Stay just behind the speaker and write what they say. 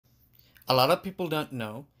A lot of people don't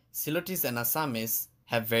know Sylotes and Assamese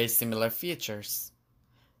have very similar features.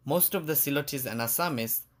 Most of the Sylotes and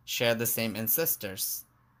Assamese share the same ancestors.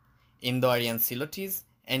 Indo-Aryan Sylotes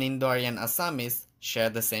and Indo-Aryan Assamese share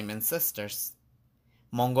the same ancestors.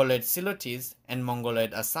 Mongoloid Sylotes and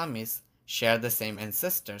Mongoloid Assamese share the same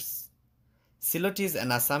ancestors. Sylotes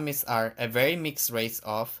and Assamese are a very mixed race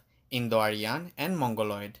of Indo-Aryan and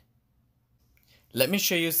Mongoloid. Let me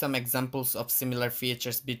show you some examples of similar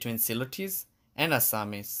features between Sylotes and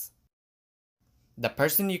Assamese. The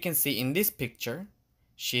person you can see in this picture,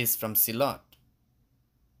 she is from Sylot.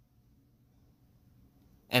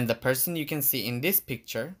 And the person you can see in this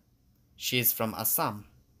picture, she is from Assam.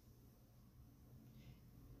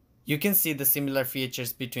 You can see the similar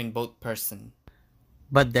features between both persons,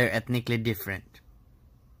 but they're ethnically different.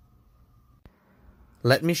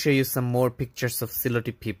 Let me show you some more pictures of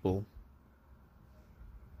Syloti people.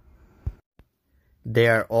 They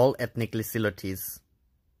are all ethnically Sylotes.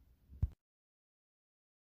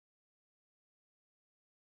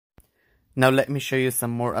 Now let me show you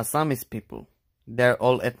some more Assamese people. They are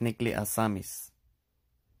all ethnically Assamese.